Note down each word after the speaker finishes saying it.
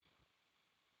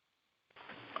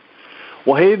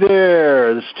Well, hey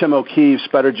there. This is Tim O'Keefe,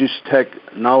 Spider Juice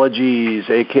Technologies,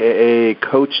 a.k.a.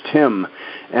 Coach Tim.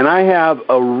 And I have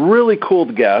a really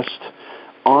cool guest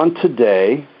on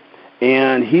today,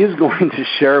 and he's going to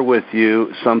share with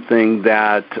you something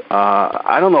that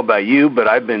I don't know about you, but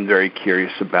I've been very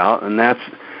curious about, and that's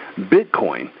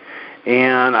Bitcoin.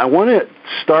 And I want to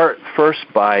start first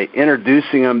by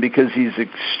introducing him because he's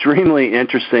extremely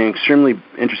interesting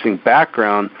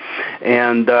background.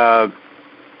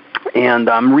 And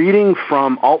I'm reading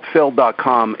from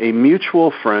altfail.com, a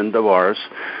mutual friend of ours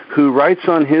who writes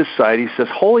on his site, he says,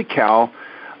 "Holy cow,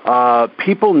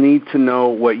 people need to know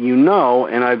what you know."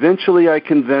 And eventually I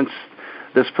convinced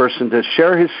this person to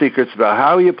share his secrets about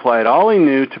how he applied all he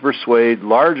knew to persuade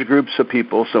large groups of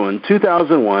people. So in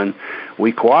 2001,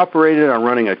 we cooperated on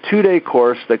running a 2-day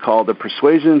course they called the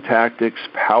Persuasion Tactics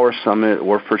Power Summit,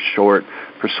 or for short,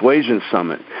 Persuasion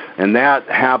Summit. And that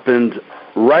happened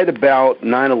right about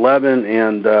 9/11,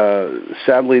 and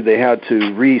sadly they had to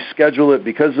reschedule it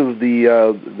because of the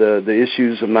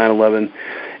issues of 9/11.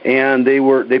 And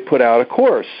they put out a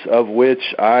course of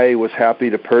which I was happy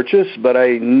to purchase, but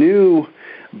I knew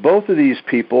both of these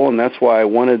people, and that's why I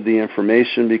wanted the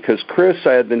information, because Chris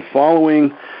I had been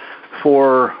following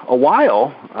for a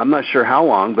while. I'm not sure how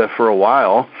long, but for a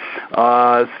while,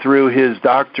 through his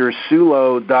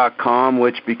drsulo.com,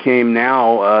 which became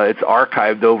now, it's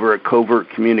archived over at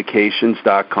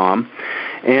covertcommunications.com.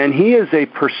 And he is a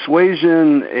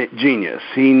persuasion genius.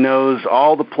 He knows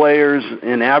all the players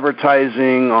in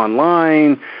advertising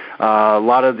online, a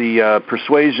lot of the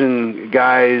persuasion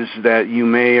guys that you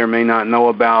may or may not know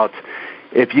about.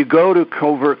 If you go to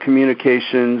Covert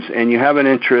Communications and you have an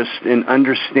interest in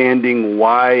understanding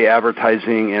why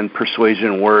advertising and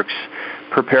persuasion works,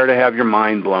 prepare to have your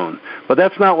mind blown. But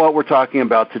that's not what we're talking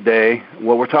about today.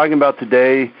 What we're talking about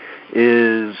today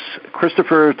is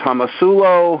Christopher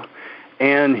Tomasulo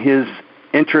and his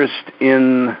interest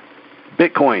in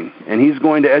Bitcoin, and he's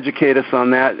going to educate us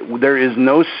on that. There is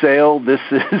no sale. This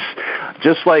is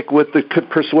just like with the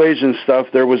persuasion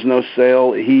stuff. There was no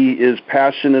sale. He is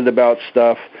passionate about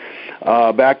stuff.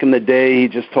 Back in the day, he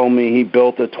just told me he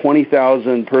built a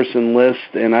 20,000 person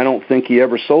list, and I don't think he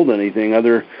ever sold anything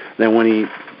other than when he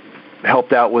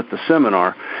helped out with the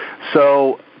seminar.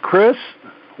 So, Chris,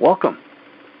 welcome.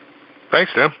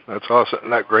 Thanks, Tim. That's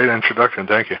awesome. That great introduction.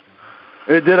 Thank you.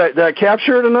 Did I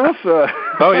capture it enough?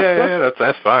 Oh yeah,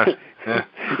 that's fine. Yeah.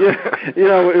 Yeah, you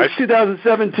know, it was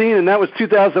 2017, and that was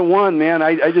 2001. Man,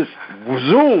 I just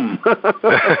zoom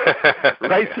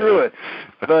right through it.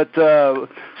 But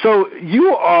so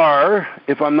you are,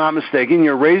 if I'm not mistaken,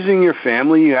 you're raising your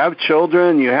family. You have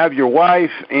children. You have your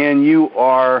wife, and you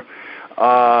are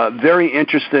very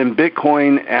interested in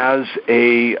Bitcoin as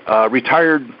a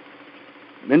retired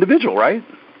individual, right?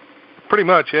 Pretty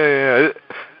much, yeah.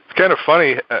 It's kind of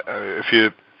funny.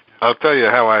 I'll tell you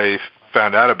how I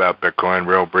found out about Bitcoin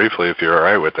real briefly, if you're all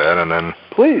right with that, and then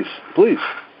please.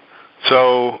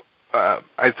 So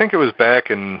I think it was back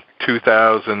in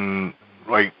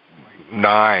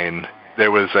 2009.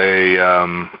 There was a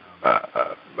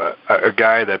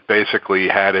guy that basically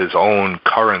had his own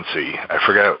currency. I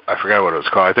forgot what it was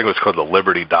called. I think it was called the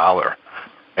Liberty Dollar.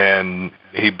 And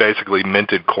he basically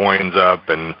minted coins up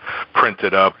and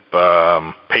printed up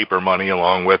paper money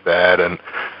along with that, and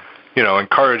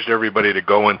encouraged everybody to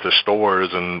go into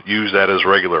stores and use that as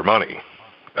regular money,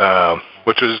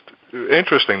 which is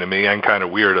interesting to me and kind of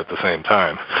weird at the same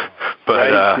time.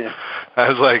 But I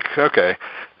was like, okay.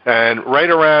 And right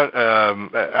around,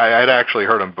 I'd actually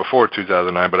heard him before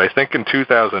 2009, but I think in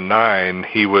 2009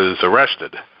 he was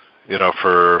arrested,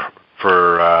 for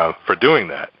doing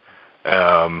that.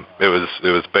 It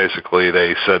was basically,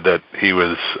 they said that he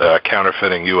was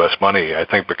counterfeiting U.S. money, I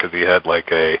think because he had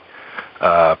like a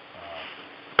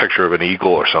picture of an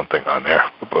eagle or something on there.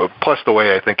 Plus the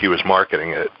way I think he was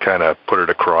marketing it kind of put it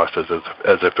across as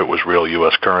if it was real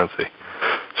U.S. currency.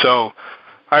 So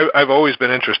I've always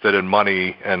been interested in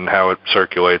money and how it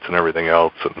circulates and everything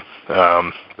else, and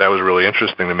that was really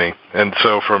interesting to me. And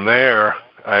so from there,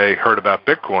 I heard about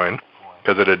Bitcoin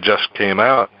because it had just came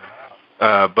out,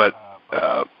 but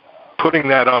putting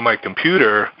that on my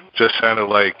computer just sounded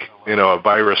like, a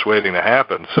virus waiting to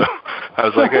happen. So I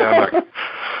was like, yeah,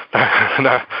 I'm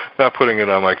not putting it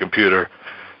on my computer.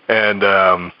 And,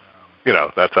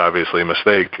 that's obviously a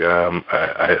mistake.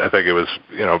 I think it was,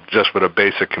 just with a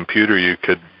basic computer, you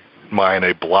could mine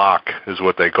a block is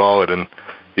what they call it. And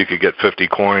you could get 50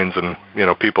 coins, and,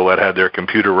 people that had their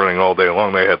computer running all day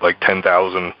long, they had like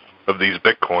 10,000 of these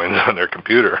Bitcoins on their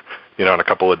computer, in a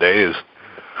couple of days.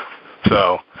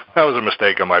 So that was a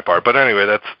mistake on my part. But anyway,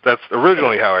 that's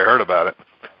originally how I heard about it.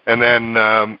 And then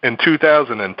in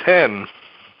 2010,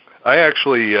 I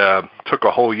actually took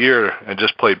a whole year and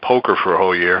just played poker for a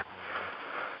whole year.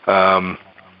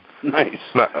 Nice.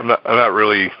 I'm not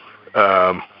really.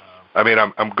 I mean,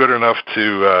 I'm good enough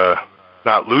to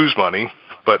not lose money,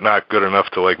 but not good enough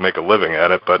to like make a living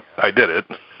at it. But I did it,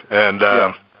 and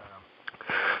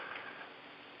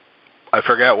I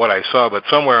forgot what I saw, but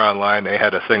somewhere online they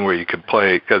had a thing where you could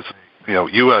play, because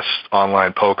U.S.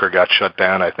 online poker got shut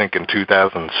down, I think in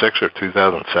 2006 or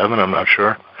 2007. I'm not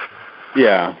sure.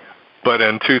 Yeah. But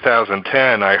in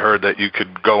 2010, I heard that you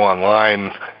could go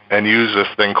online and use this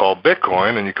thing called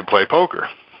Bitcoin, and you could play poker.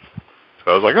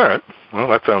 So I was like, all right, well,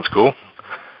 that sounds cool.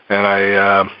 And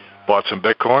I bought some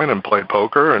Bitcoin and played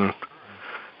poker, and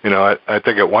I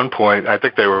think at one point, I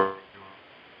think they were,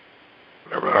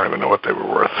 I don't even know what they were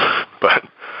worth, but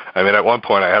I mean, at one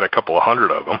point I had a couple of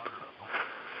hundred of them,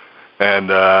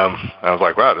 and I was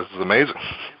like, wow, this is amazing,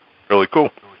 really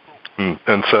cool.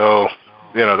 And so,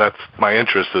 that's my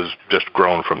interest has just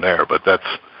grown from there. But that's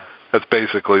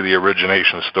basically the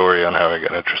origination story on how I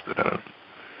got interested in it.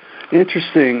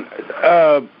 Interesting.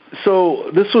 So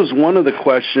this was one of the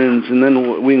questions, and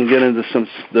then we can get into some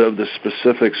of the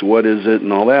specifics, what is it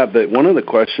and all that. But one of the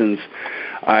questions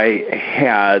I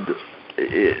had,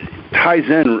 it ties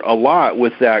in a lot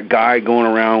with that guy going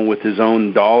around with his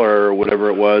own dollar or whatever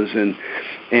it was, and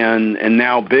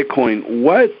now Bitcoin.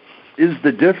 What is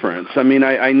the difference? I mean,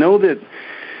 I know that,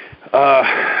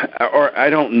 or I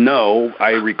don't know,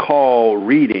 I recall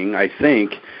reading, I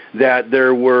think, that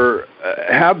there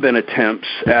have been attempts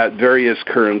at various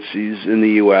currencies in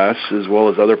the U.S. as well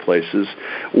as other places.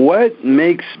 What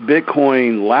makes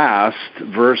Bitcoin last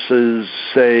versus,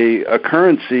 say, a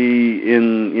currency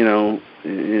in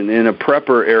a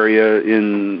prepper area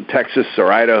in Texas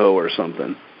or Idaho or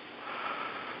something?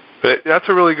 That's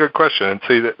a really good question. And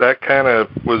see, that kind of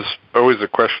was always a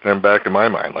question in back in my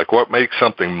mind. Like, what makes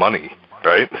something money,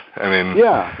 right? I mean,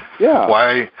 yeah.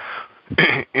 Why,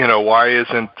 why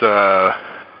isn't the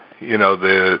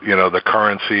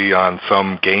currency on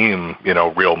some game,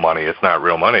 real money? It's not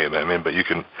real money. I mean, but you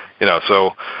can,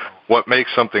 so what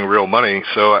makes something real money?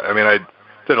 So, I mean, I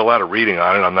did a lot of reading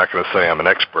on it. I'm not going to say I'm an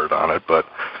expert on it, but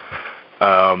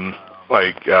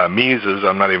Mises,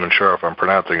 I'm not even sure if I'm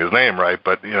pronouncing his name right,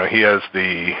 but he has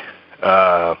the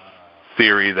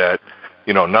theory that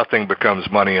nothing becomes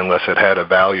money unless it had a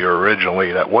value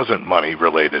originally that wasn't money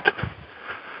related.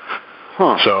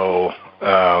 Huh. So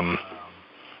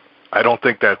I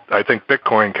think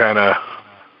Bitcoin kind of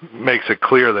makes it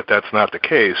clear that that's not the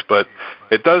case, but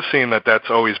it does seem that that's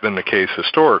always been the case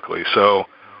historically. So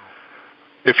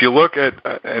if you look at,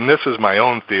 and this is my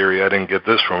own theory, I didn't get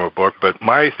this from a book, but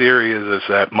my theory is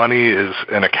that money is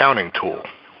an accounting tool.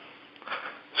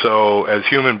 So as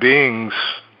human beings,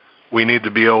 we need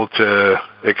to be able to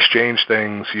exchange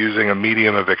things using a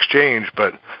medium of exchange,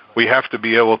 but we have to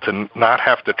be able to not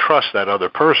have to trust that other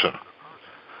person.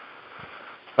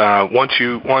 Once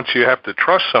you have to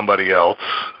trust somebody else,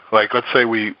 like let's say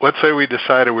we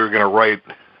decided we were going to write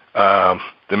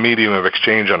the medium of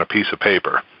exchange on a piece of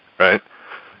paper, right?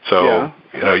 So,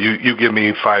 you give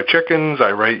me 5 chickens,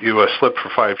 I write you a slip for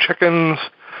 5 chickens,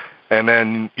 and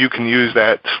then you can use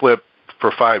that slip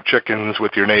for 5 chickens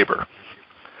with your neighbor.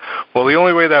 Well, the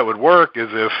only way that would work is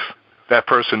if that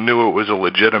person knew it was a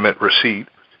legitimate receipt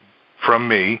from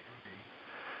me,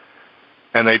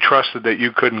 and they trusted that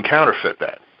you couldn't counterfeit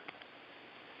that.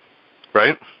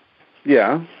 Right?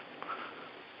 Yeah.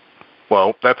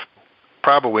 Well, that's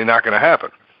probably not going to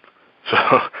happen.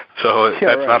 So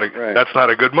that's not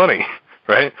a good money,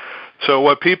 right? So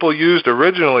what people used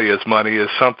originally as money is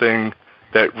something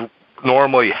that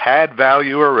normally had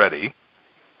value already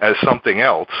as something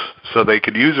else, so they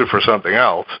could use it for something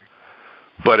else,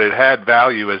 but it had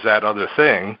value as that other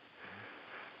thing,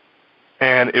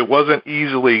 and it wasn't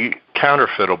easily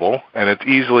counterfeitable, and it's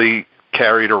easily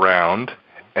carried around,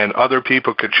 and other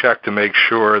people could check to make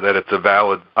sure that it's a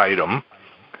valid item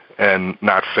and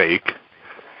not fake.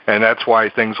 And that's why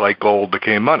things like gold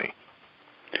became money.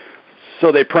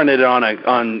 So they printed it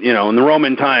in the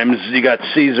Roman times, you got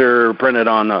Caesar printed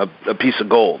on a piece of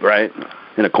gold, right?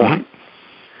 In a coin.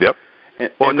 Mm-hmm. Yep.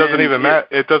 Well, it doesn't even matter.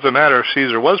 It doesn't matter if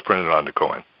Caesar was printed on the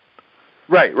coin.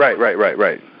 Right.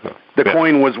 The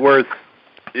coin was worth,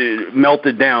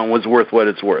 melted down, was worth what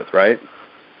it's worth, right?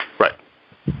 Right.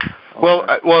 Okay.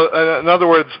 Well, in other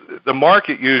words, the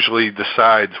market usually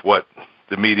decides what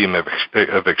the medium of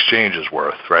exchange is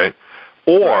worth, right?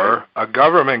 Or a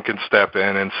government can step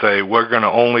in and say, we're going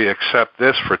to only accept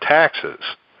this for taxes,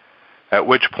 at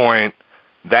which point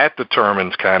that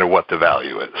determines kind of what the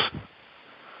value is.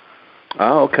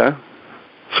 Oh, okay.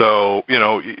 So,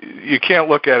 you can't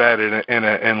look at it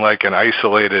in like an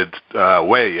isolated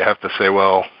way. You have to say,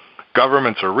 well,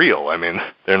 governments are real. I mean,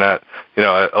 they're not, a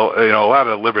lot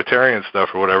of libertarian stuff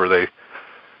or whatever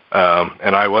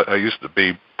and I used to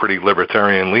be pretty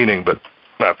libertarian leaning, but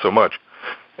not so much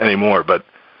anymore. But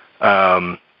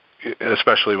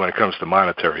especially when it comes to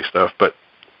monetary stuff. But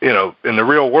in the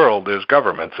real world, there's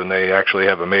governments, and they actually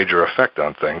have a major effect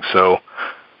on things. So,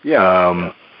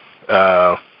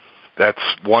 that's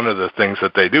one of the things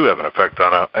that they do have an effect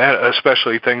on,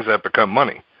 especially things that become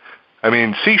money. I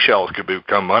mean, seashells could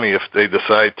become money if they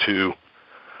decide to,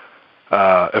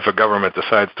 if a government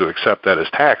decides to accept that as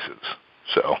taxes.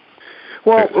 So,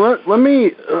 well, let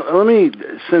me,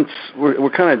 since we're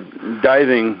kind of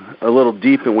diving a little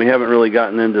deep and we haven't really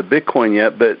gotten into Bitcoin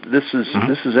yet, but this is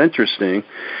interesting,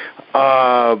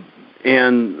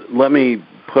 and let me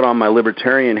put on my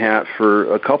libertarian hat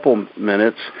for a couple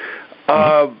minutes.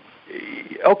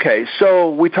 Okay,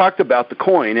 so we talked about the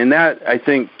coin, and that, I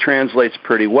think, translates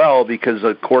pretty well because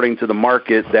according to the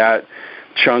market, that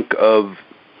chunk of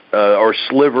or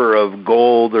sliver of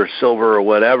gold or silver or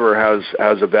whatever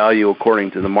has a value according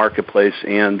to the marketplace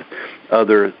and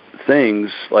other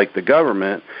things like the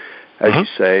government, as you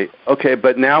say. Okay,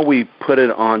 but now we put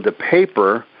it onto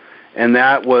paper, and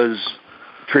that was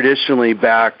traditionally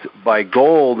backed by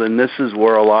gold, and this is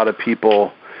where a lot of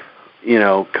people,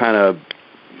 kind of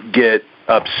get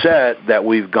upset that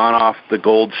we've gone off the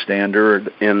gold standard,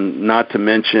 and not to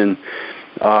mention,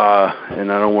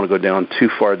 and I don't want to go down too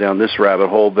far down this rabbit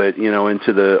hole, but,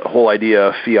 into the whole idea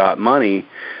of fiat money.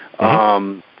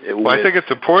 I think it's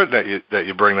important that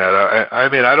you bring that up. I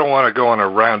mean, I don't want to go on a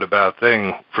roundabout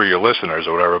thing for your listeners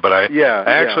or whatever, but I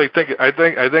actually think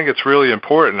it's really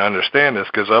important to understand this,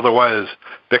 because otherwise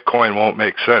Bitcoin won't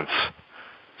make sense.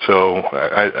 So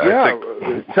I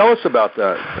think, tell us about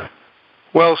that.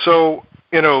 Well, so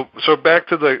back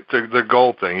to the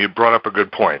gold thing. You brought up a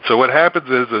good point. So what happens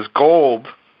is gold,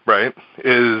 right,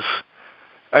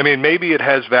 maybe it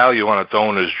has value on its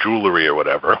own as jewelry or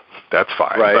whatever. That's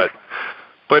fine. Right.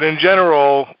 But in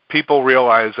general, people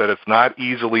realize that it's not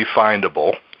easily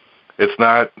findable. It's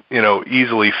not,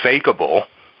 easily fakeable.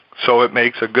 So it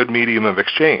makes a good medium of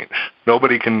exchange.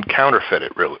 Nobody can counterfeit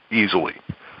it really easily.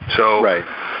 So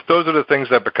those are the things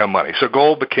that become money. So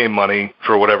gold became money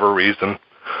for whatever reason.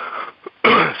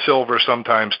 Silver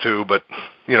sometimes too, but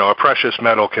a precious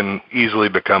metal can easily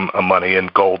become a money,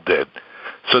 and gold did.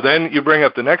 So then you bring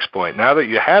up the next point. Now that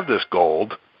you have this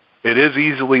gold, it is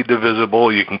easily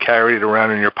divisible. You can carry it around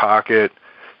in your pocket.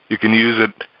 You can use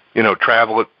it,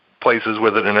 travel at places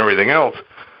with it and everything else.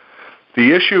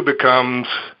 The issue becomes,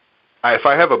 if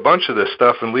I have a bunch of this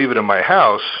stuff and leave it in my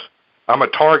house, I'm a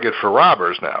target for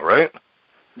robbers now, right?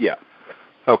 Yeah.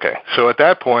 Okay, so at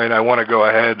that point, I want to go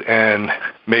ahead and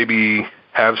maybe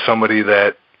have somebody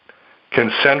that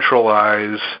can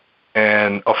centralize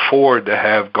and afford to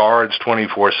have guards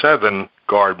 24/7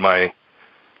 guard my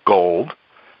gold,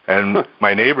 and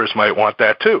my neighbors might want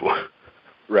that too.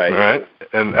 Right. All right,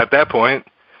 and at that point,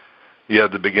 you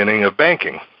have the beginning of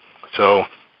banking. So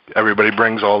everybody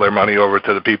brings all their money over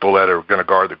to the people that are going to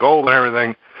guard the gold and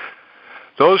everything.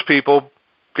 Those people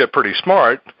get pretty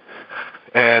smart.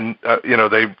 And,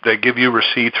 they give you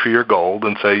receipts for your gold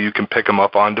and say you can pick them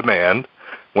up on demand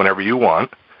whenever you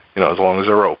want, as long as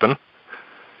they're open.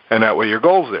 And that way your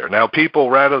gold's there. Now, people,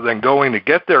 rather than going to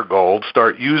get their gold,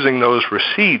 start using those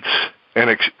receipts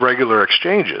in regular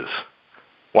exchanges.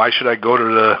 Why should I go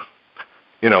to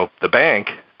the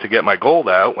bank to get my gold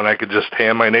out when I could just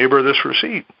hand my neighbor this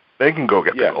receipt? They can go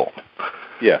get the gold.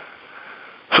 Yeah.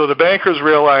 So the bankers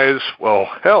realize, well,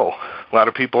 hell, a lot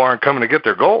of people aren't coming to get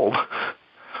their gold.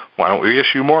 Why don't we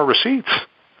issue more receipts?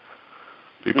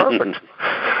 Be perfect.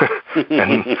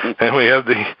 and we have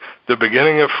the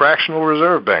beginning of fractional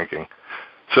reserve banking.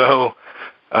 So,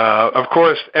 of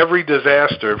course, every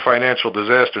financial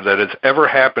disaster that has ever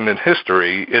happened in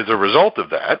history is a result of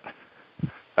that.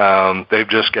 They've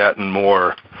just gotten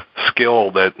more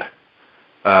skilled at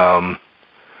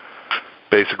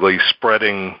basically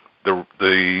spreading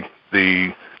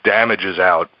the damages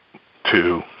out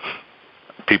to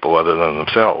people other than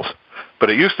themselves. But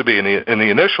it used to be in the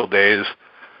initial days,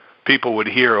 people would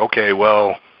hear, okay,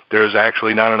 well, there's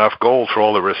actually not enough gold for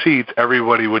all the receipts.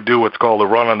 Everybody would do what's called a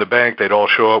run on the bank. They'd all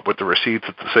show up with the receipts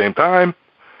at the same time,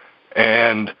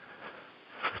 and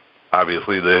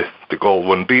obviously the gold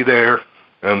wouldn't be there,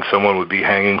 and someone would be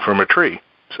hanging from a tree.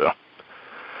 So,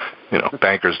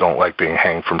 bankers don't like being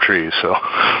hanged from trees, so...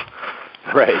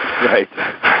 Right.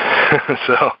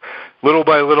 So, little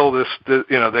by little,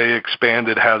 they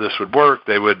expanded how this would work.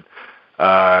 They would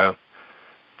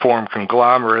form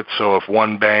conglomerates, so if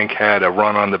one bank had a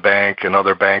run on the bank,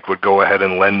 another bank would go ahead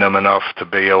and lend them enough to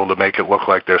be able to make it look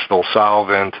like they're still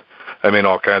solvent. I mean,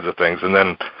 all kinds of things. And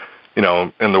then,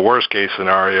 in the worst case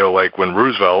scenario, like when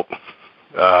Roosevelt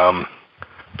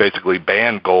basically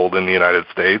banned gold in the United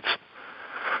States,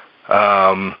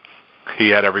 he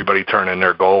had everybody turn in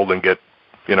their gold and get,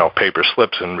 paper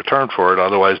slips in return for it.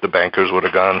 Otherwise, the bankers would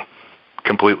have gone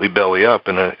completely belly up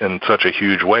in such a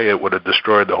huge way it would have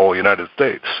destroyed the whole United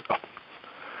States. So.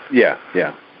 Yeah.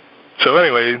 So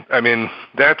anyway, I mean,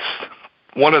 that's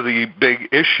one of the big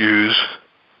issues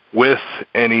with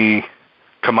any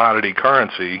commodity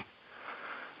currency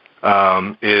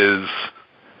is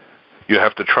you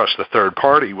have to trust a third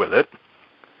party with it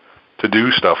to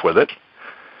do stuff with it.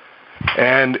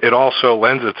 And it also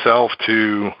lends itself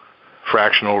to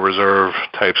fractional reserve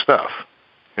type stuff.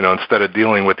 Instead of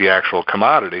dealing with the actual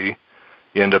commodity,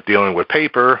 you end up dealing with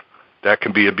paper that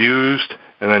can be abused,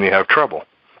 and then you have trouble.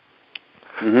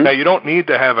 Mm-hmm. Now, you don't need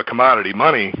to have a commodity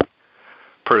money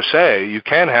per se. You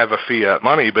can have a fiat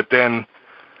money, but then,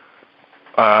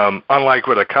 unlike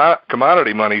with a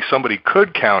commodity money, somebody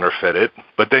could counterfeit it,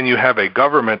 but then you have a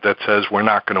government that says we're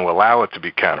not going to allow it to be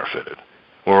counterfeited.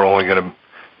 We're only going to,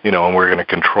 and we're going to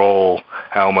control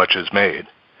how much is made.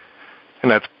 And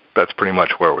that's pretty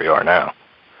much where we are now.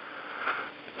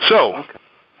 So,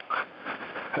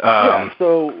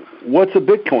 so what's a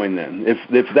Bitcoin then?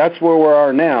 If that's where we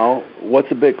are now,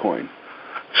 what's a Bitcoin?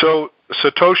 So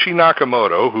Satoshi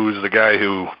Nakamoto, who's the guy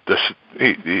who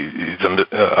he's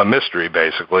a mystery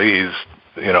basically. He's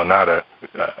not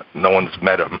no one's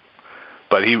met him,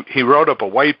 but he wrote up a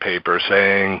white paper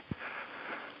saying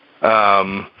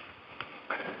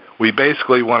we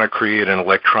basically want to create an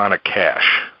electronic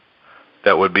cash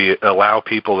that would allow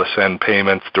people to send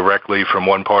payments directly from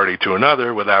one party to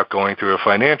another without going through a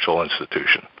financial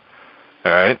institution.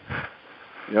 All right?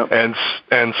 Yep.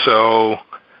 And so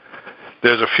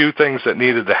there's a few things that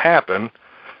needed to happen.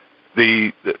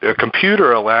 A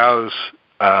computer allows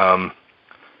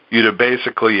you to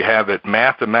basically have it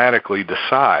mathematically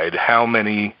decide how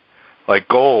many, like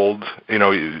gold,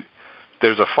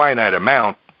 there's a finite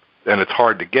amount, and it's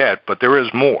hard to get, but there is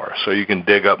more, so you can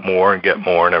dig up more and get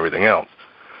more and everything else.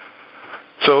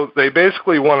 So they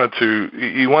basically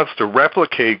he wants to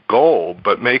replicate gold,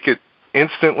 but make it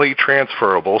instantly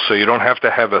transferable, so you don't have to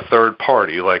have a third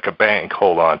party, like a bank,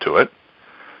 hold on to it,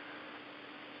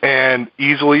 and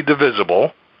easily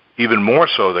divisible, even more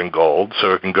so than gold,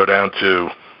 so it can go down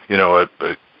to,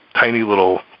 a tiny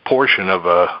little portion of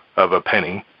a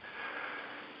penny,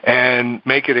 and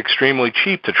make it extremely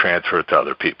cheap to transfer it to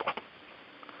other people.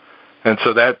 And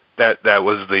so that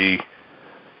was the,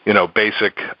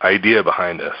 basic idea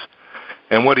behind this.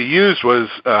 And what he used was,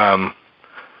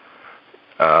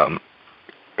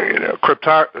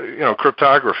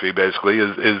 cryptography basically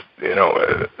is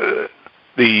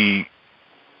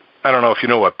I don't know if you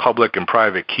know what public and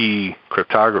private key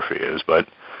cryptography is, but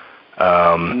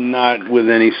not with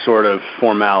any sort of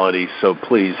formality. So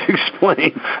please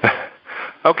explain.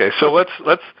 Okay, so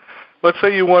let's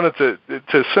say you wanted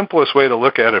the simplest way to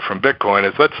look at it from Bitcoin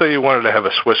is, let's say you wanted to have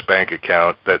a Swiss bank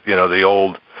account that, the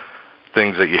old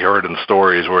things that you heard in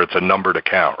stories where it's a numbered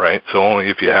account, right? So only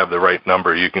if you have the right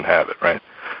number, you can have it, right?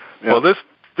 Yeah. Well,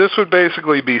 this would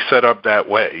basically be set up that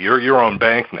way. You're your own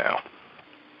bank now.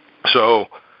 So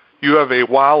you have a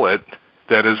wallet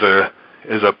that is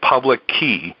a public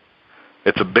key.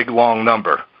 It's a big, long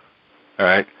number, all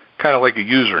right? Kind of like a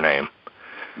username.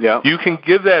 Yeah. You can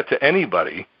give that to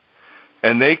anybody,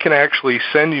 and they can actually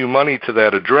send you money to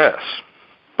that address.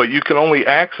 But you can only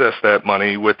access that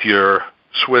money with your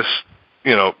Swiss,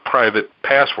 private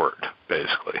password,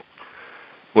 basically,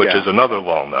 which is another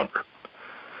long number.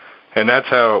 And that's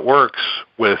how it works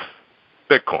with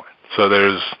Bitcoin. So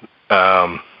there's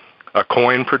a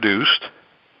coin produced,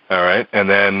 all right, and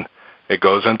then it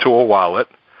goes into a wallet.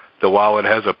 The wallet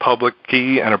has a public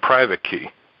key and a private key.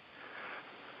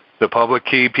 The public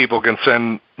key, people can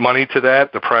send money to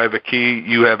that. The private key,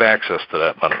 you have access to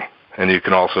that money. And you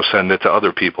can also send it to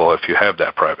other people if you have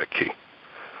that private key.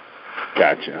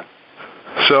 Gotcha.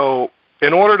 So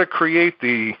in order to create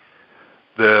in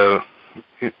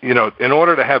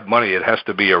order to have money, it has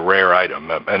to be a rare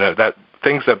item. And that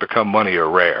things that become money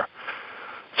are rare.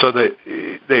 So they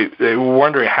were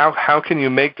wondering, how can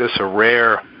you make this a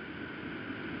rare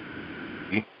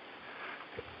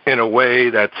in a way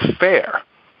that's fair?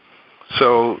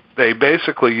 So they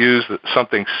basically used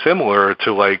something similar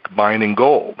to like mining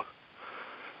gold.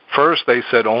 First, they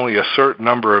said only a certain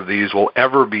number of these will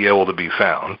ever be able to be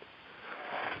found.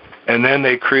 And then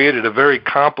they created a very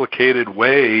complicated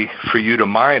way for you to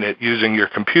mine it using your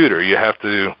computer. You have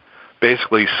to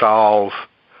basically solve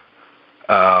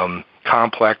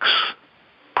complex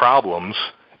problems,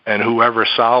 and whoever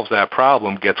solves that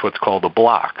problem gets what's called a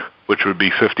block, which would be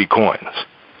 50 coins.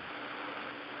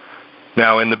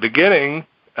 Now, in the beginning,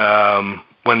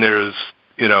 when there's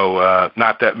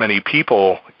not that many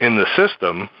people in the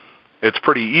system, it's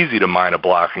pretty easy to mine a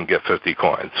block and get 50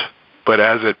 coins. But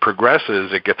as it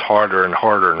progresses, it gets harder and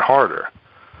harder and harder.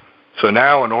 So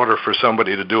now, in order for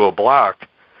somebody to do a block,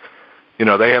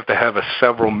 they have to have a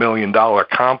several $1 million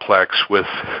complex with,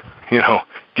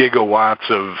 gigawatts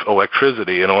of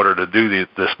electricity in order to do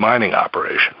this mining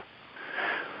operation.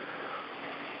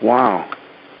 Wow.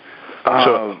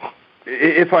 So,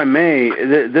 if I may,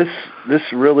 this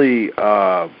really,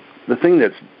 the thing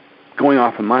that's going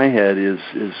off in my head is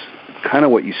kind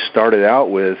of what you started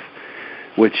out with,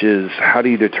 which is how do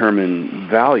you determine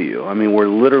value? I mean, we're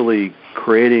literally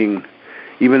creating,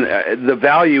 even the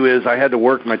value is I had to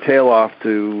work my tail off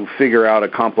to figure out a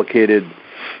complicated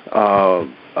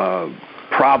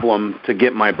problem to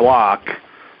get my block,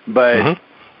 but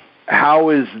how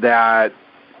is that,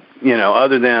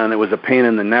 other than it was a pain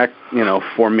in the neck,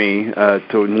 for me,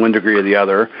 to one degree or the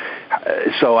other.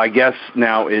 So I guess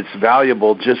now it's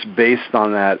valuable just based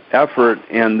on that effort,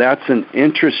 and that's an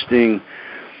interesting,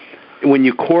 when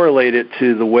you correlate it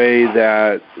to the way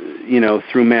that,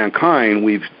 through mankind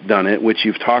we've done it, which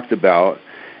you've talked about,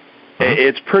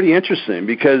 it's pretty interesting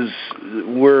because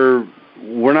we're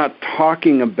not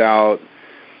talking about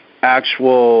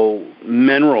actual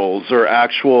minerals or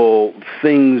actual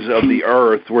things of the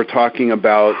earth. We're talking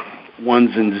about ones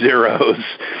and zeros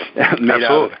made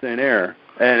out of thin air.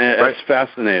 And that's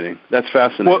fascinating. That's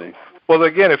fascinating. Well,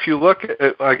 again, if you look at,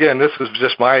 this is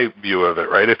just my view of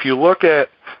it, right? If you look at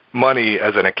money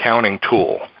as an accounting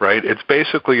tool, right, it's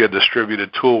basically a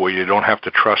distributed tool where you don't have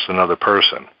to trust another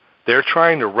person. They're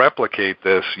trying to replicate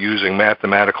this using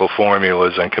mathematical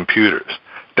formulas and computers.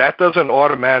 That doesn't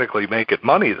automatically make it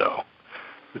money, though.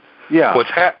 Yeah.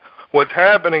 What's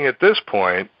happening at this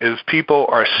point is people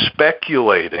are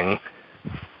speculating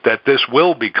that this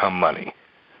will become money.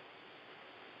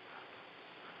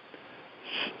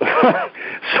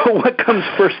 So what comes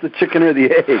first, the chicken or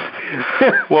the egg?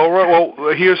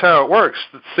 Well, here's how it works.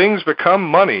 Things become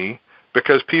money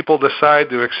because people decide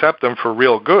to accept them for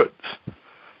real goods.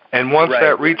 And once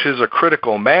that reaches a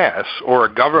critical mass, or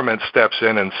a government steps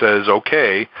in and says,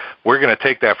 okay, we're going to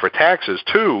take that for taxes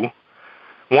too,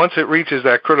 once it reaches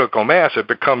that critical mass, it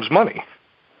becomes money.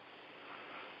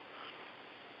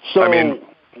 So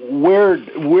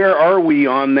where are we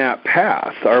on that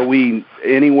path? Are we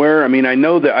anywhere? I mean, I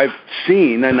know that I've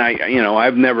seen, and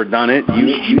I've never done it.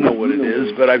 You know what it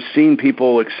is, but I've seen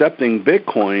people accepting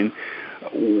Bitcoin.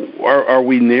 Are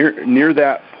we near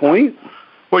that point?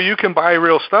 Well, you can buy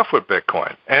real stuff with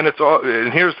Bitcoin, and it's all.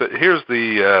 And here's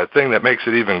the thing that makes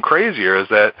it even crazier is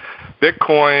that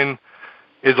Bitcoin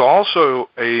is also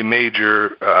a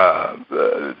major.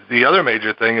 The other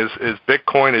major thing is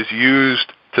Bitcoin is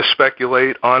used to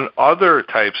speculate on other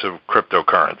types of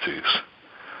cryptocurrencies.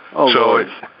 Oh,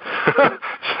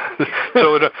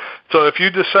 so if you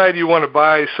decide you want to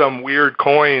buy some weird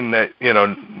coin that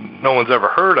no one's ever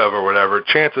heard of or whatever,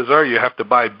 chances are you have to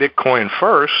buy Bitcoin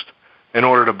first in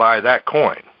order to buy that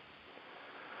coin.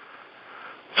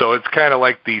 So it's kind of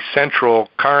like the central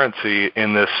currency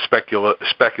in this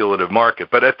speculative market.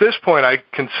 But at this point, I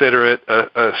consider it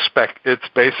it's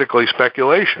basically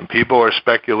speculation. People are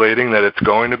speculating that it's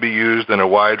going to be used in a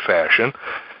wide fashion.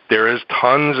 There is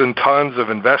tons and tons of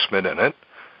investment in it,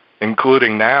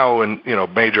 including now, and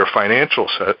major financial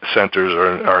centers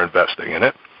are investing in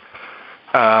it.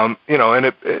 And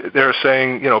they're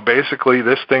saying, basically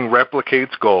this thing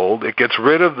replicates gold. It gets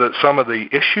rid of some of the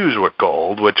issues with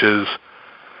gold, which is,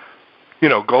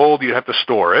 gold, you have to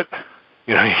store it.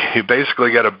 You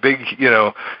basically got a big,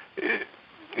 to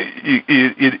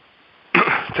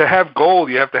have gold,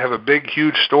 you have to have a big,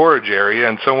 huge storage area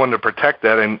and someone to protect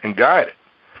that and guide it.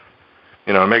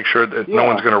 Make sure that no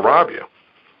one's going to rob you.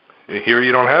 Here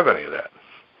you don't have any of that.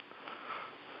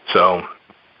 So,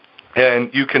 and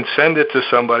you can send it to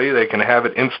somebody. They can have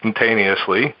it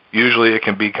instantaneously. Usually it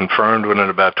can be confirmed within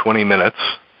about 20 minutes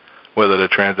whether the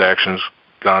transaction's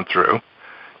gone through.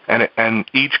 And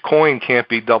each coin can't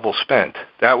be double spent.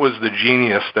 That was the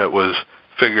genius that was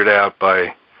figured out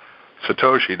by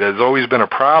Satoshi. There's always been a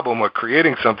problem with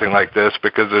creating something like this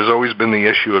because there's always been the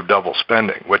issue of double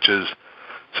spending, which is,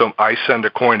 so I send a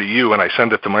coin to you and I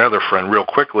send it to my other friend real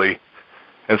quickly,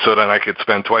 and so then I could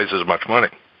spend twice as much money.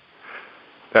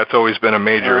 That's always been a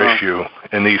major issue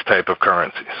in these type of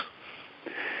currencies.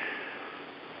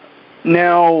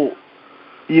 Now,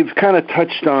 you've kind of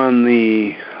touched on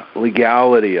the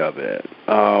legality of it.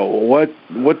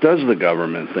 What does the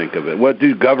government think of it? What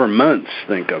do governments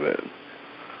think of it?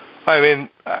 I mean,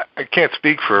 I can't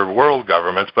speak for world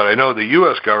governments, but I know the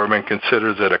U.S. government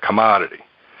considers it a commodity.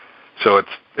 So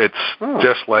it's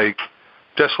just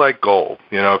like gold.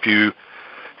 You know,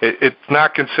 it's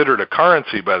not considered a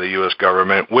currency by the U.S.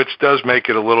 government, which does make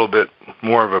it a little bit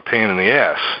more of a pain in the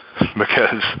ass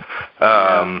because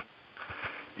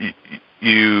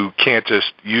you can't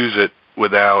just use it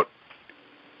without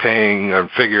paying or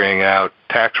figuring out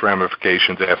tax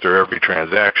ramifications after every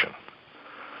transaction.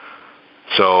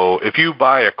 So if you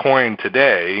buy a coin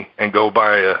today and go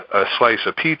buy a slice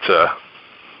of pizza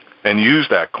and use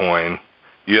that coin,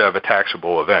 you have a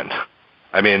taxable event.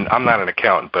 I mean, I'm not an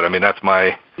accountant, but I mean that's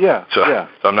my So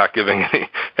I'm not giving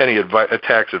any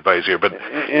tax advice here, but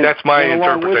that's my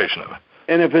interpretation of it.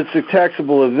 And if it's a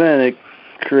taxable event, it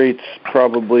creates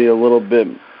probably a little bit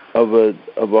of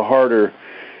a harder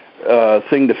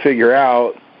thing to figure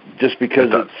out, just because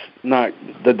it's not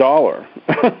the dollar.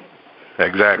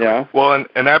 Exactly. Yeah. Well,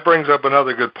 and that brings up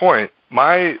another good point.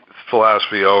 My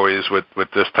philosophy always with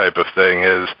this type of thing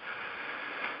is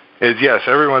yes,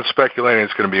 everyone's speculating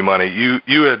it's going to be money.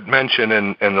 You had mentioned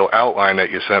in the outline that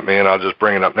you sent me, and I'll just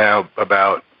bring it up now,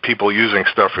 about people using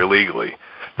stuff illegally.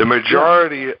 The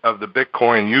majority of the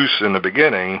Bitcoin use in the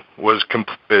beginning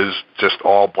is just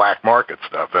all black market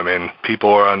stuff. I mean, people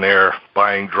are on there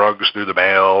buying drugs through the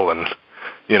mail, and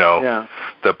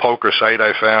the poker site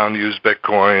I found used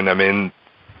Bitcoin. I mean,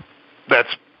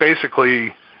 that's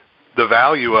basically the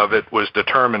value of it was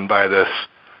determined by this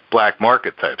black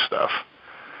market type stuff.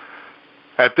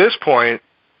 At this point,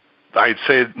 I'd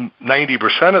say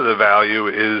 90% of the value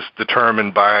is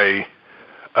determined by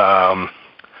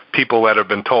people that have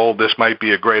been told this might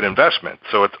be a great investment.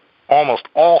 So it's almost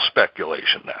all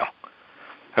speculation now.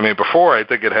 I mean, before I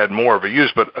think it had more of a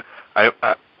use, but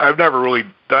I've never really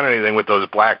done anything with those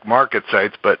black market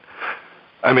sites. But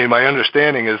I mean, my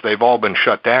understanding is they've all been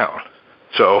shut down.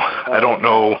 So I don't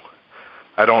know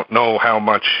how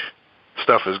much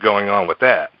stuff is going on with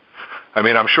that. I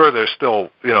mean, I'm sure there's still,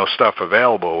 stuff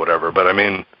available or whatever, but I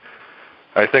mean,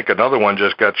 I think another one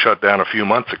just got shut down a few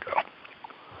months ago.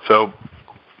 So,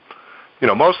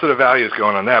 most of the value is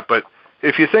going on that. But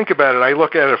if you think about it, I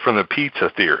look at it from the pizza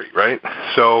theory, right?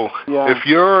 So if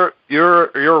you're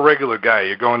a regular guy,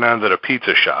 you're going down to the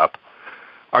pizza shop,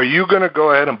 are you going to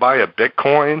go ahead and buy a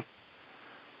Bitcoin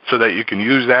so that you can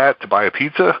use that to buy a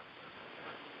pizza?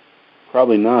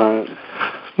 Probably not.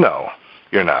 No,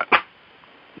 you're not.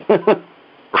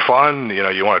 For fun,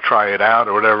 you want to try it out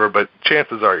or whatever, but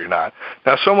chances are you're not.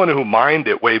 Now, someone who mined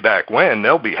it way back when,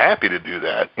 they'll be happy to do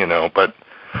that, but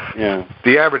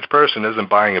the average person isn't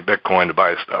buying a Bitcoin to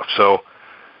buy stuff. So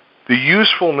the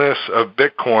usefulness of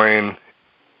Bitcoin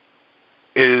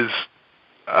is,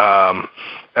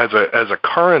 as a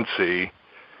currency,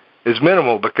 is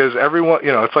minimal, because everyone,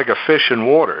 it's like a fish in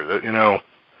water.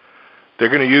 They're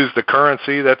going to use the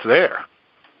currency that's there.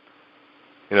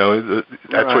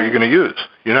 That's what you're going to use.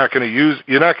 You're not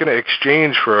going to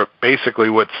exchange for basically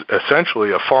what's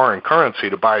essentially a foreign currency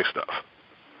to buy stuff.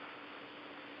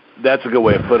 That's a good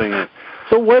way of putting it.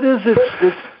 So what is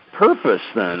its purpose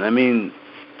then? I mean,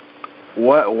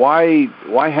 why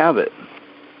have it?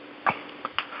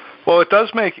 Well, it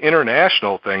does make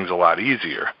international things a lot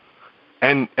easier.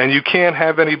 And you can't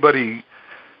have anybody,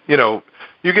 you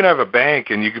can have a bank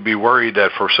and you could be worried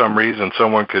that for some reason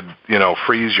someone could,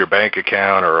 freeze your bank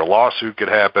account, or a lawsuit could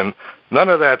happen. None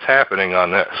of that's happening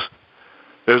on this.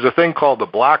 There's a thing called the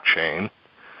blockchain,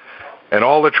 and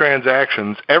all the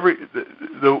transactions,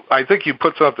 I think you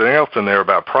put something else in there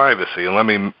about privacy, and let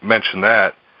me mention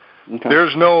that. Okay.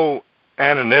 There's no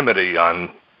anonymity on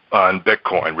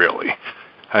Bitcoin, really.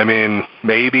 I mean,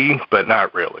 maybe, but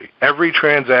not really. Every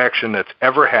transaction that's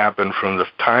ever happened from the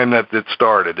time that it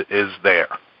started is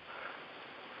there.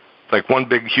 It's like one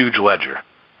big, huge ledger.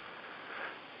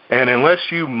 And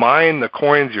unless you mine the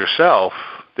coins yourself,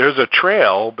 there's a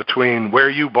trail between where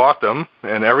you bought them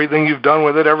and everything you've done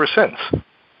with it ever since.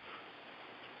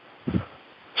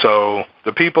 So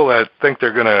the people that think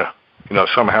they're going to,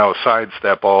 somehow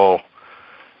sidestep all,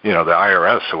 the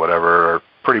IRS or whatever, are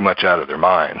pretty much out of their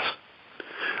minds.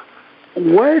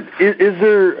 What is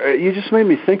there? You just made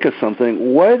me think of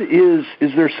something. What is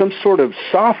there some sort of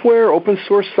software, open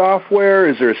source software?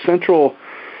 Is there a central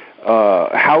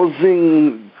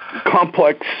housing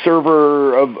complex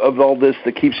server of all this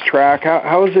that keeps track?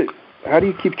 How is it? How do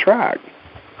you keep track?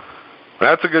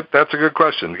 That's a good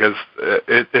question, because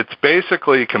it's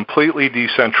basically completely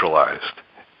decentralized.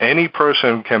 Any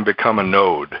person can become a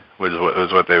node,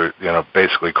 is what they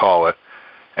basically call it,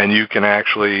 and you can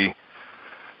actually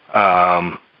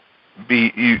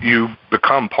you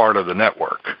become part of the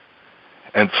network.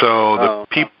 And so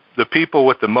the people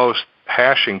with the most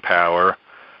hashing power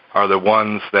are the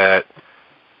ones that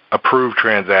approve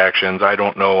transactions. I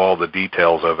don't know all the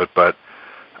details of it, but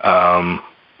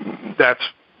that's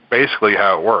basically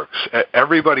how it works.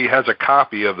 Everybody has a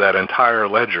copy of that entire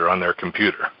ledger on their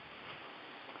computer.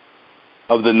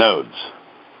 Of the nodes?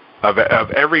 Of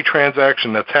every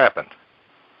transaction that's happened.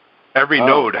 Every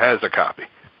node has a copy.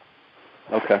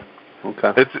 Okay.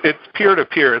 It's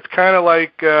peer-to-peer. It's kind of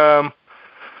like, I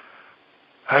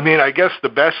guess the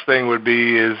best thing would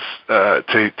be is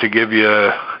to give you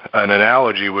an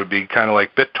analogy would be kind of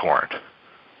like BitTorrent.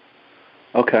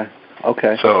 Okay.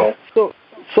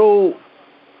 So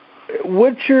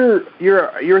what's your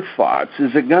thoughts?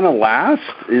 Is it going to last?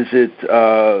 Is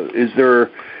there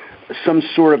some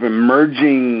sort of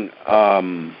emerging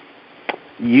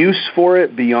use for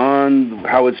it beyond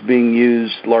how it's being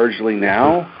used largely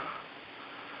now?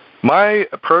 My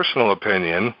personal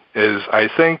opinion is I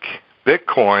think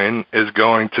Bitcoin is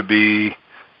going to be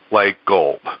like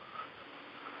gold.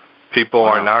 People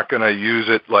are not going to use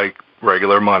it like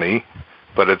regular money,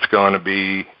 but it's going to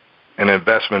be an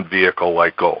investment vehicle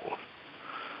like gold.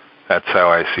 That's how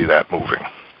I see that moving.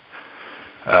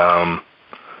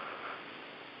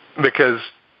 Because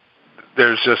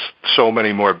there's just so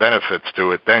many more benefits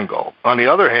to it than gold. On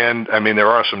the other hand, there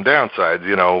are some downsides.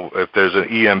 If there's an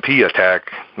EMP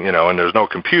attack, and there's no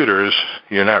computers,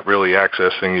 you're not really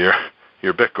accessing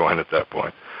your Bitcoin at that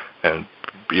point. And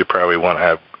you probably want to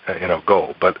have,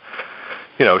 gold. But,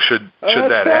 should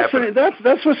that happen?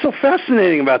 That's what's so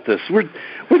fascinating about this. We're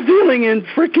dealing in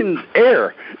freaking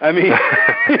air. And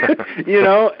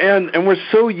we're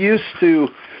so used to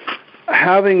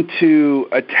having to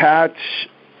attach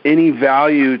any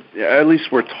value, at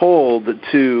least we're told,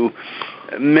 to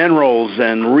minerals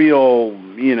and real,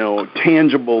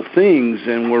 tangible things,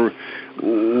 and we're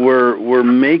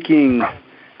making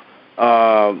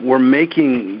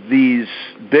these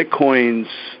Bitcoins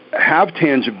have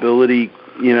tangibility,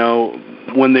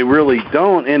 when they really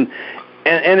don't, and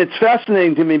it's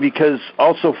fascinating to me because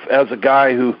also as a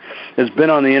guy who has been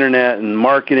on the internet and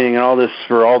marketing and all this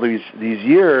for all these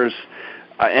years,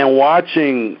 and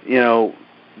watching,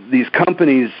 these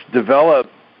companies develop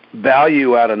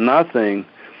value out of nothing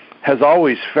has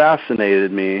always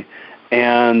fascinated me,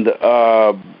 and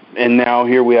now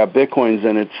here we have Bitcoins,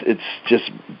 and it's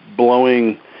just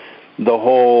blowing the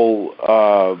whole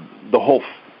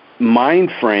mind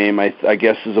frame, I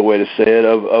guess is a way to say it,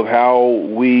 of how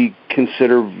we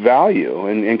consider value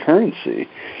and currency,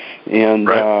 and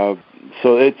right.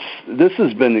 So this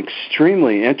has been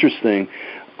extremely interesting.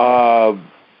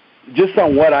 Just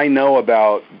on what I know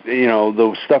about,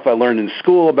 the stuff I learned in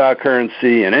school about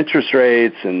currency and interest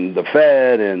rates and the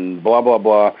Fed and blah blah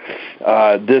blah.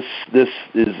 This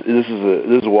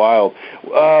is wild.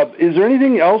 Is there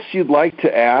anything else you'd like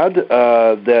to add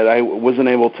that I wasn't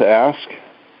able to ask?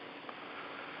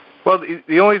 Well,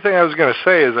 the only thing I was going to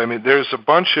say is, there's a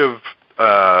bunch of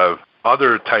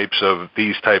other types of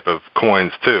these type of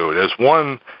coins too. There's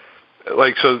one.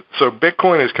 So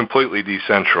Bitcoin is completely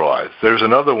decentralized. There's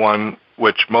another one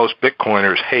which most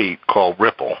Bitcoiners hate called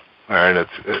Ripple. All right, it's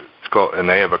called, and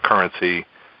they have a currency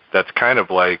that's kind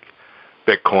of like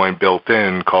Bitcoin built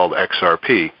in called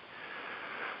XRP.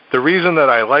 The reason that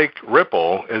I like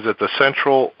Ripple is it's a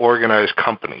central organized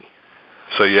company,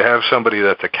 so you have somebody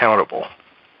that's accountable.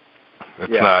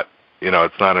 It's not,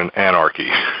 it's not an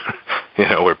anarchy,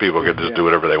 where people can just do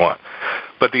whatever they want.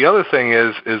 But the other thing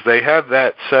is they have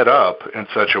that set up in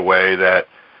such a way that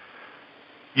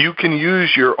you can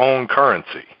use your own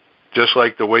currency, just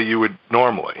like the way you would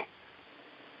normally.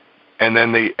 And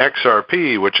then the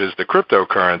XRP, which is the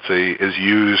cryptocurrency, is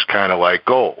used kind of like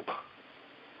gold.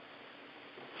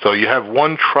 So you have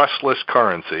one trustless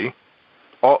currency.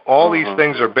 All these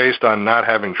things are based on not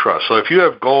having trust. So if you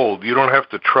have gold, you don't have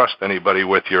to trust anybody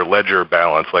with your ledger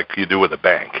balance like you do with a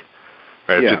bank.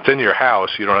 Right? If it's in your house,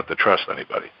 you don't have to trust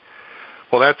anybody.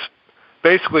 Well, that's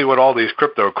basically what all these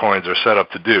crypto coins are set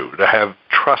up to do, to have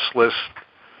trustless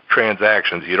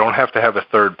transactions. You don't have to have a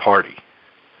third party.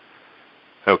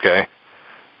 Okay?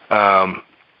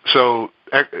 So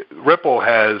Ripple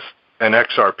has an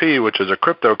XRP, which is a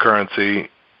cryptocurrency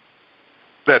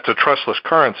that's a trustless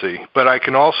currency, but I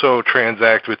can also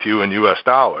transact with you in U.S.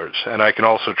 dollars, and I can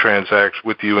also transact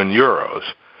with you in euros.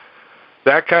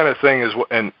 That kind of thing is,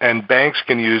 and banks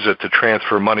can use it to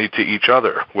transfer money to each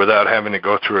other without having to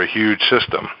go through a huge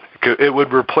system. It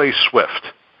would replace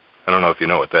SWIFT. I don't know if you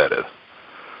know what that is.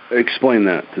 Explain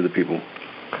that to the people.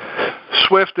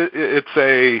 SWIFT,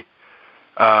 it's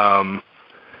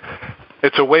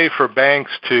a way for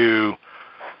banks to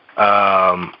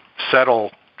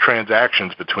settle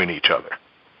transactions between each other.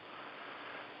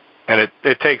 And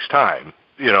it takes time.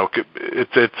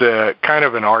 It's a kind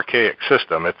of an archaic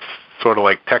system. It's sort of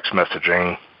like text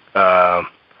messaging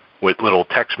with little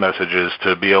text messages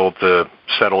to be able to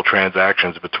settle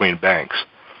transactions between banks.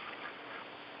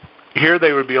 Here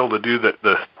they would be able to do it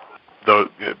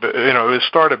was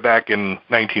started back in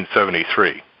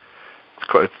 1973.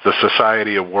 It's the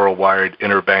Society of Worldwide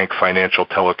Interbank Financial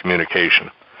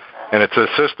Telecommunication. And it's a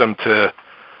system to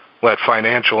let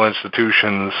financial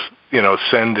institutions,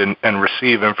 send and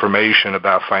receive information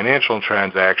about financial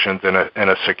transactions in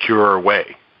a secure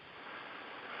way.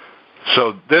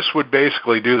 So this would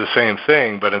basically do the same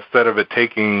thing, but instead of it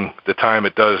taking the time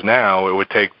it does now, it would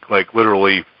take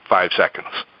literally 5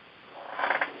 seconds.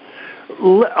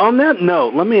 On that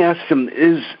note, let me ask him: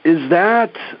 Is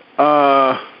that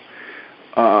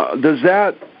does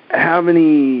that have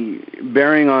any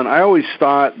bearing on? I always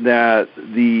thought that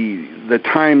the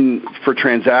time for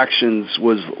transactions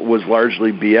was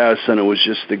largely BS, and it was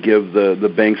just to give the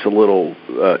banks a little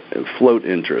float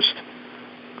interest.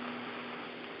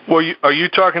 Well, are you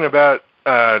talking about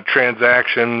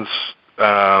transactions?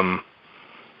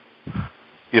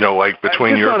 Like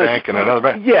between your bank and another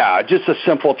bank? Yeah, just a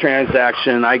simple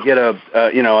transaction. I get a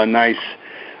nice,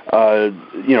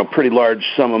 pretty large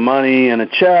sum of money in a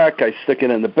check. I stick it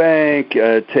in the bank.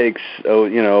 It takes,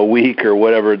 a week or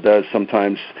whatever it does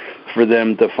sometimes for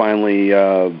them to finally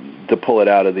to pull it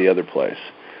out of the other place.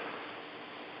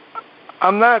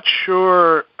 I'm not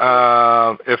sure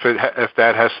if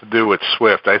that has to do with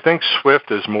SWIFT. I think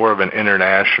SWIFT is more of an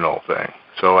international thing.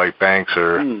 So like banks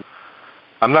are.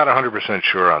 I'm not 100%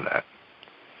 sure on that.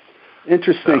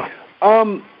 Interesting.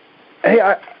 So. Hey,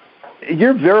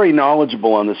 you're very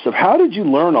knowledgeable on this stuff. How did you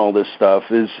learn all this stuff?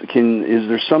 Is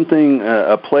there something,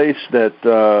 a place that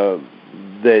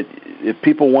if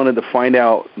people wanted to find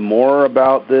out more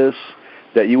about this,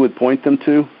 that you would point them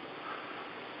to?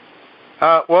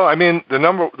 Well, I mean, the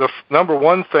number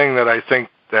one thing that I think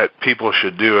that people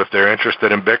should do if they're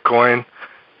interested in Bitcoin,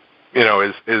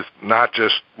 is not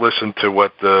just listen to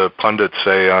what the pundits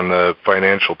say on the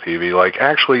financial TV. Like,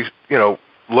 actually,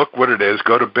 look what it is.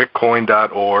 Go to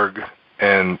bitcoin.org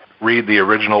and read the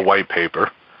original white paper.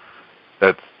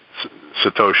 That's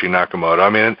Satoshi Nakamoto. I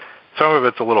mean, some of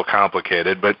it's a little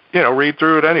complicated, but, read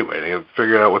through it anyway.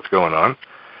 Figure out what's going on.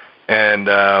 And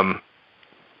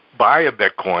buy a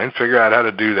Bitcoin. Figure out how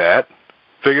to do that.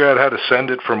 Figure out how to send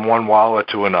it from one wallet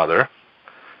to another.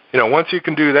 Once you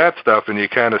can do that stuff and you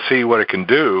kind of see what it can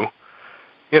do,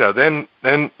 then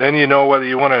you know whether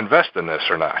you want to invest in this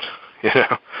or not.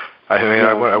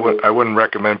 I wouldn't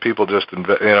recommend people just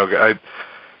invest.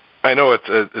 I know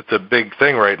it's a big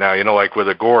thing right now. Like with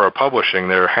Agora Publishing,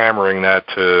 they're hammering that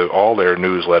to all their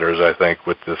newsletters. I think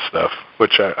with this stuff,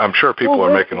 which I'm sure people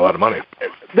are making a lot of money.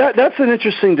 That's an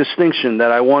interesting distinction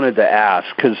that I wanted to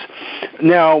ask, because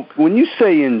now when you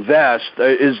say invest,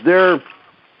 is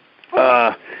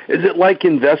it like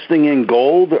investing in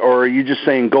gold, or are you just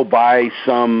saying go buy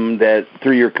some that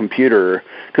through your computer?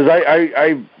 Because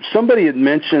somebody had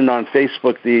mentioned on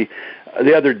Facebook the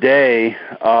other day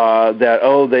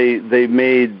that they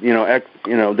made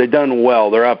they've done well.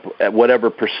 They're up at whatever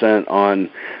percent on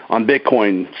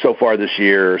Bitcoin so far this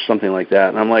year or something like that.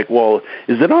 And I'm like, well,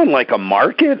 is it on like a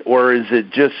market, or is it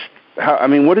just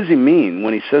what does he mean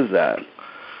when he says that?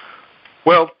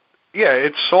 Well, yeah,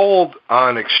 it's sold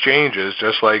on exchanges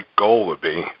just like gold would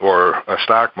be, or a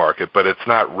stock market, but it's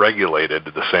not regulated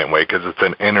the same way because it's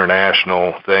an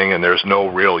international thing and there's no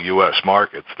real U.S.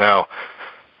 markets. Now,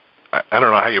 I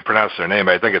don't know how you pronounce their name.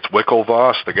 I think it's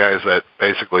Winklevoss, the guys that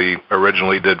basically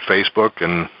originally did Facebook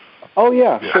and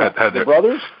had their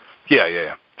brothers.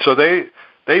 Yeah. So they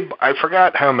I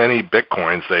forgot how many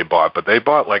Bitcoins they bought, but they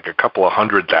bought like a couple of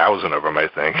 100,000 of them, I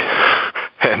think.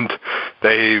 And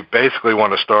they basically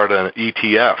want to start an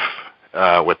ETF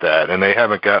with that, and they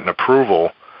haven't gotten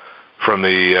approval from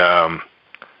the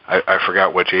I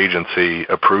forgot which agency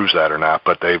approves that or not,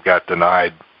 but they've got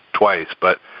denied twice.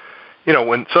 But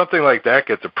when something like that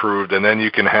gets approved, and then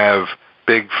you can have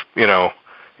big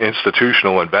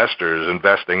institutional investors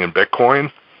investing in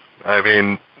Bitcoin, I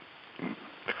mean,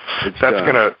 that's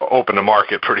going to open the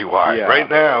market pretty wide. Yeah. Right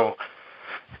now,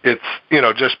 it's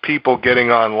just people getting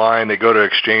online. They go to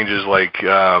exchanges like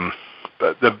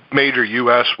the major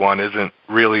U.S. one isn't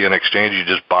really an exchange. You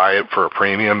just buy it for a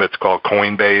premium. It's called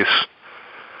Coinbase.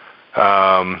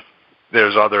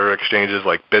 There's other exchanges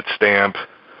like Bitstamp,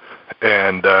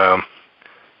 and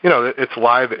it's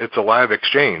live. It's a live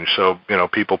exchange. So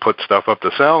people put stuff up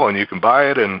to sell, and you can buy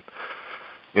it, and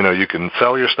you can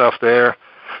sell your stuff there.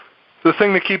 the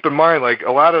thing to keep in mind, like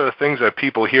a lot of the things that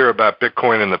people hear about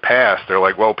Bitcoin in the past, they're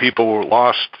like, well, people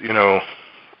lost,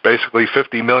 basically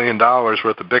 $50 million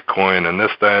worth of Bitcoin and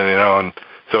this, that, and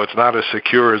so it's not as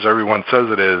secure as everyone says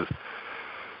it is.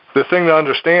 The thing to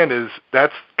understand is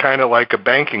that's kind of like a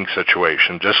banking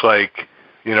situation. Just like,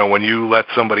 when you let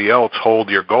somebody else hold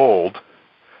your gold,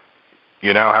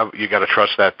 you got to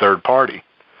trust that third party.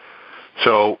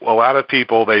 So a lot of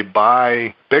people, they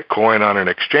buy Bitcoin on an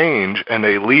exchange and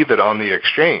they leave it on the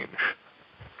exchange.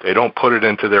 They don't put it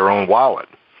into their own wallet,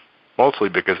 mostly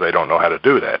because they don't know how to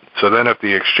do that. So then if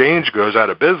the exchange goes out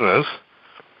of business,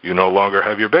 you no longer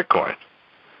have your Bitcoin.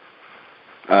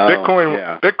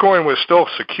 Bitcoin was still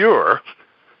secure,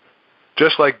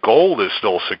 just like gold is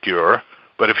still secure.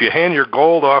 But if you hand your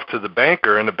gold off to the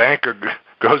banker and the banker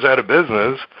goes out of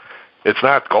business, it's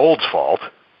not gold's fault.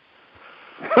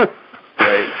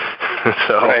 Right.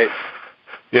 Right.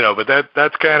 But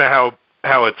that's kind of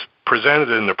how it's presented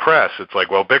in the press. It's like,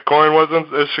 well, Bitcoin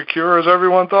wasn't as secure as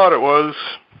everyone thought it was.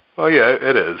 Well, yeah,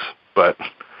 it is. But,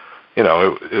 it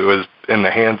was in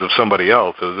the hands of somebody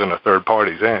else. It was in a third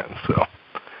party's hands, so.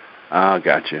 I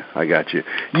got you.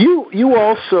 You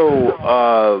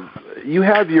also you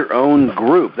have your own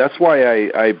group. That's why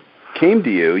I came to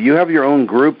you. You have your own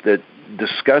group that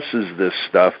discusses this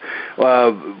stuff.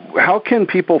 How can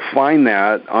people find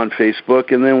that on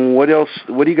Facebook? And then what else?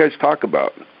 What do you guys talk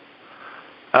about?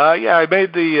 I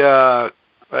made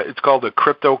it's called the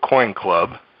Crypto Coin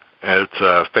Club. It's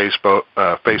a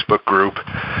Facebook group.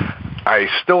 I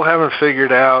still haven't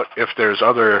figured out if there's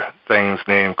other things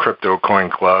named Crypto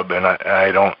Coin Club, and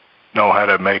I don't know how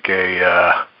to make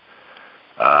a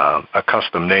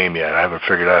custom name yet. I haven't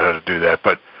figured out how to do that.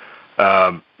 But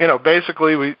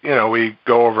basically we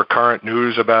go over current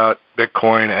news about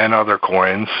Bitcoin and other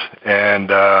coins,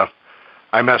 and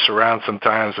I mess around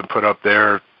sometimes and put up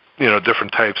there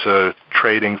different types of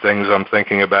trading things I'm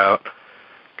thinking about.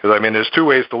 Because there's two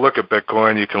ways to look at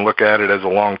Bitcoin. You can look at it as a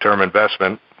long-term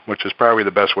investment, which is probably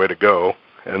the best way to go.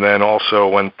 And then also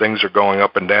when things are going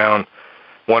up and down,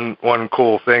 one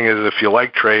cool thing is if you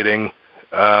like trading,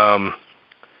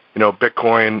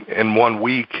 Bitcoin in 1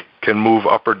 week can move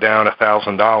up or down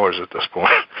 $1,000 at this point.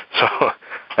 So,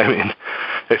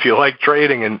 if you like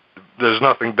trading, and there's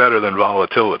nothing better than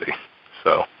volatility.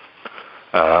 So,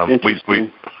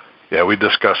 we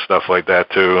discuss stuff like that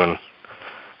too, and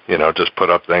just put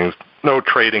up things. No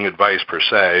trading advice per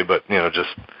se, but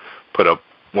just put up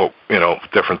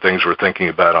different things we're thinking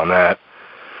about on that.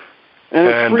 And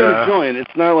it's free to join.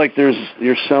 It's not like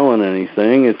you're selling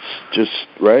anything. It's just,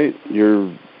 right?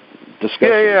 You're discussing.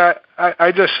 Yeah.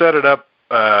 I just set it up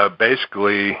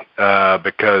basically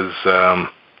because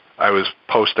I was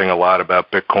posting a lot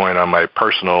about Bitcoin on my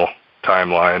personal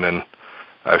timeline, and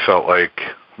I felt like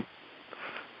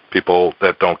people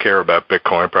that don't care about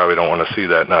Bitcoin probably don't want to see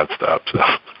that nonstop. So.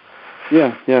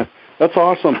 Yeah. That's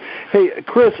awesome. Hey,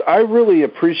 Chris, I really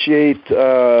appreciate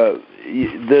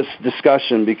this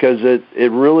discussion because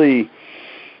it really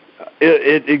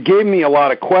it gave me a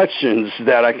lot of questions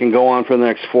that I can go on for the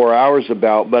next 4 hours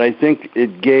about, but I think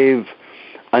it gave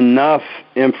enough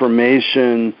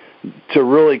information to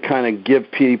really kind of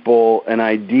give people an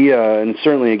idea, and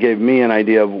certainly it gave me an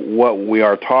idea of what we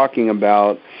are talking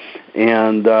about.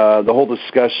 And the whole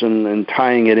discussion and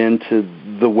tying it into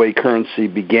the way currency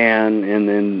began and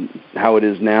then how it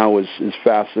is now is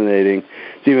fascinating.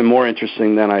 It's even more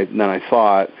interesting than I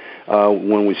thought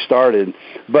when we started.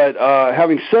 But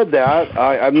having said that,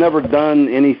 I've never done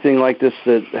anything like this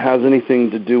that has anything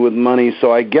to do with money,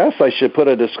 so I guess I should put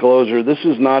a disclosure. This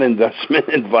is not investment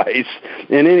advice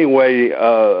in any way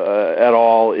at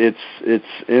all. It's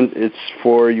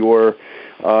for your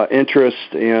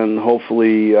interest and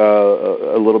hopefully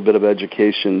a little bit of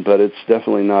education, but it's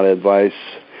definitely not advice,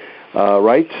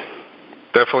 right?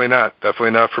 Definitely not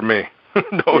for me.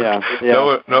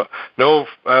 No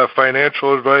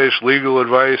financial advice, legal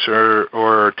advice,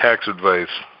 or tax advice.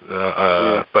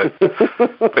 But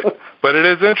it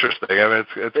is interesting.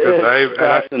 It's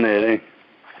fascinating.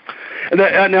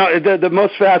 Now, the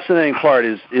most fascinating part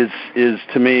is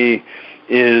to me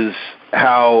is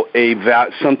how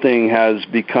something has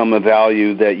become a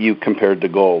value that you compared to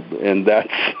gold, and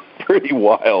that's pretty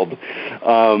wild.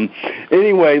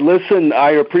 Anyway, listen,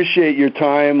 I appreciate your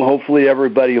time. Hopefully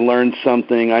everybody learned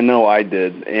something. I know I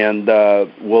did, and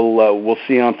we'll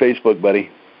see you on Facebook, buddy.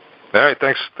 All right,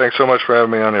 thanks so much for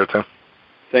having me on here, Tim.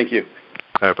 Thank you.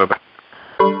 All right, bye-bye.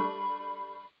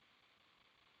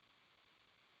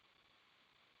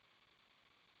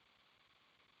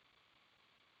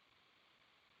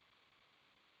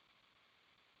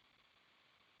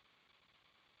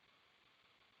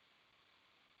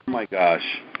 Oh my gosh.